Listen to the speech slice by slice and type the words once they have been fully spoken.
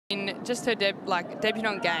In just her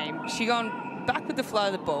debutante game, she gone back with the flow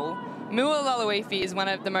of the ball. Mualaluifi is one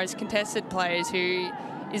of the most contested players who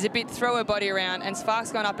is a bit throw her body around, and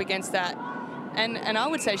Spark's gone up against that. And I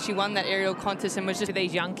would say she won that aerial contest and was just... For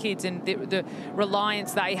these young kids and the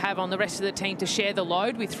reliance they have on the rest of the team to share the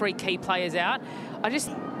load with 3 key players out.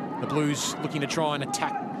 The Blues looking to try and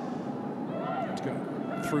attack. To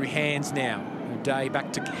go through hands now. Day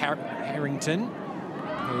back to Harrington,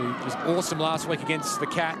 who was awesome last week against the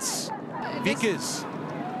Cats. Vickers.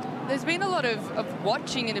 There's been a lot of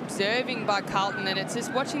watching and observing by Carlton, and it's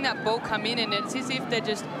just watching that ball come in, and it's as if they're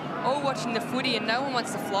just all watching the footy and no one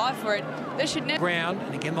wants to fly for it. They should never... Ground,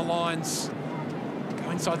 and again the Lions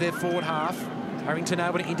go inside their forward half. Harrington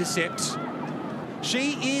able to intercept.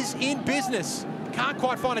 She is in business. Can't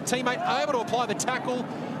quite find a teammate, able to apply the tackle.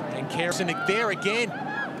 And Kerryn there again.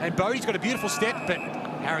 And Bodie's got a beautiful step, but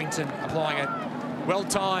Harrington applying a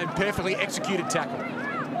well-timed, perfectly executed tackle.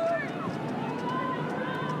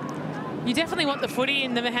 You definitely want the footy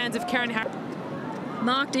in the hands of Kerryn.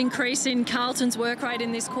 Marked increase in Carlton's work rate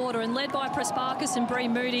in this quarter, and led by Prespakis and Bree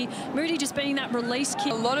Moody. Moody just being that release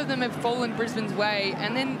kick. A lot of them have fallen Brisbane's way,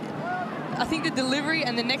 and then I think the delivery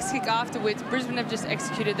and the next kick afterwards, Brisbane have just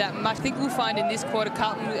executed that much. I think we'll find in this quarter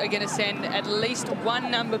Carlton are going to send at least one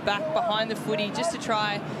number back behind the footy just to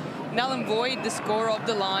try null and void the score of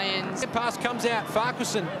the Lions. The pass comes out.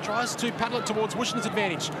 Farquharson tries to paddle it towards Wishton's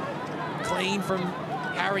advantage. Clean from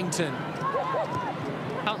Harrington.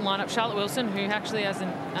 Carlton lineup, Charlotte Wilson, who actually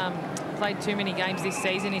hasn't played too many games this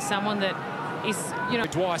season, is someone that is, you know...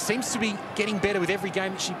 Dwyer seems to be getting better with every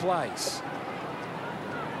game that she plays.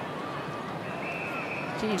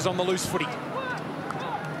 She's on the loose footy.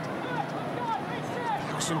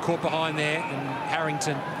 Wilson caught behind there, and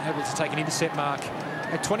Harrington able to take an intercept mark.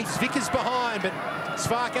 At 20, Vickers behind, but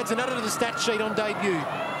Spark adds another to the stat sheet on debut.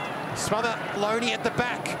 Smother Loney at the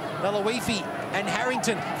back. Laluifi and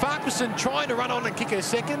Harrington. Farquharson trying to run on and kick her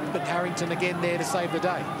second, but Harrington again there to save the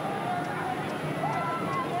day.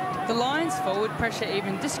 The Lions forward pressure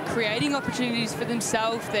even just creating opportunities for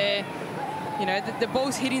themselves there. You know, the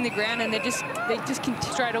ball's hitting the ground and they just can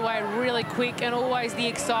straight away really quick, and always the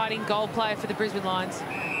exciting goal player for the Brisbane Lions.